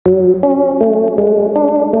Did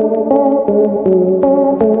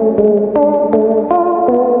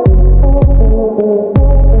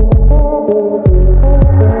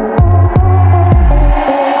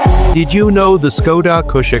you know the Skoda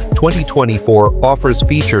Kushaq 2024 offers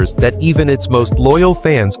features that even its most loyal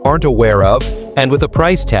fans aren't aware of, and with a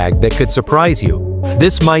price tag that could surprise you?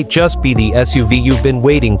 This might just be the SUV you've been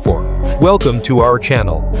waiting for. Welcome to our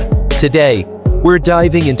channel. Today, we're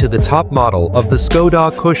diving into the top model of the Skoda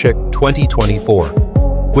Kushaq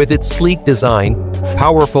 2024. With its sleek design,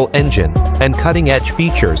 powerful engine, and cutting-edge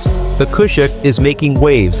features, the Kushaq is making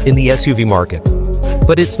waves in the SUV market.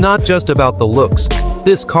 But it's not just about the looks.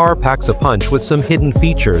 This car packs a punch with some hidden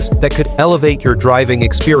features that could elevate your driving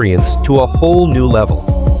experience to a whole new level.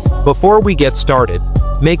 Before we get started,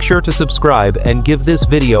 make sure to subscribe and give this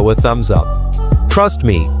video a thumbs up. Trust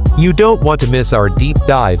me, you don't want to miss our deep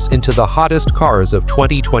dives into the hottest cars of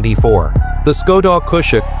 2024. The Skoda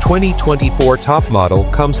Kushaq 2024 top model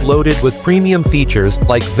comes loaded with premium features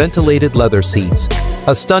like ventilated leather seats,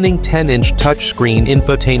 a stunning 10-inch touchscreen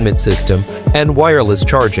infotainment system, and wireless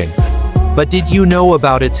charging. But did you know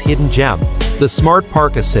about its hidden gem, the Smart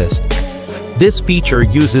Park Assist? This feature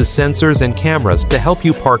uses sensors and cameras to help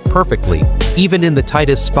you park perfectly, even in the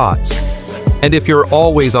tightest spots. And if you're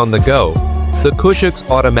always on the go, the Kushaq's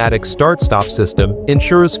automatic start-stop system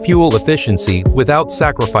ensures fuel efficiency without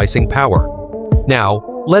sacrificing power.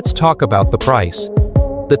 Now, let's talk about the price.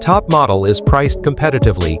 The top model is priced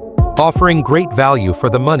competitively, offering great value for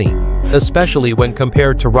the money, especially when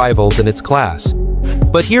compared to rivals in its class.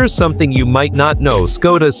 But here's something you might not know: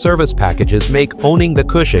 Skoda's service packages make owning the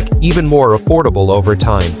Kushaq even more affordable over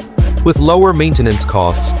time, with lower maintenance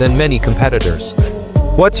costs than many competitors.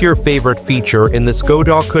 What's your favorite feature in the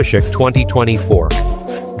Skoda Kushaq 2024?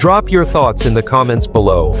 Drop your thoughts in the comments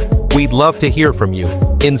below. We'd love to hear from you.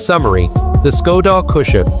 In summary, the Skoda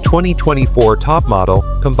Kushaq 2024 top model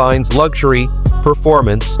combines luxury,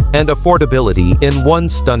 performance, and affordability in one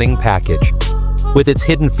stunning package. With its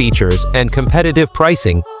hidden features and competitive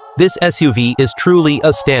pricing, this SUV is truly a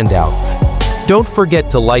standout. Don't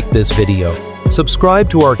forget to like this video, subscribe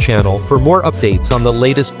to our channel for more updates on the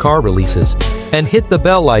latest car releases, and hit the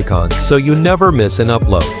bell icon so you never miss an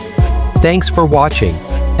upload. Thanks for watching,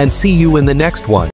 and see you in the next one.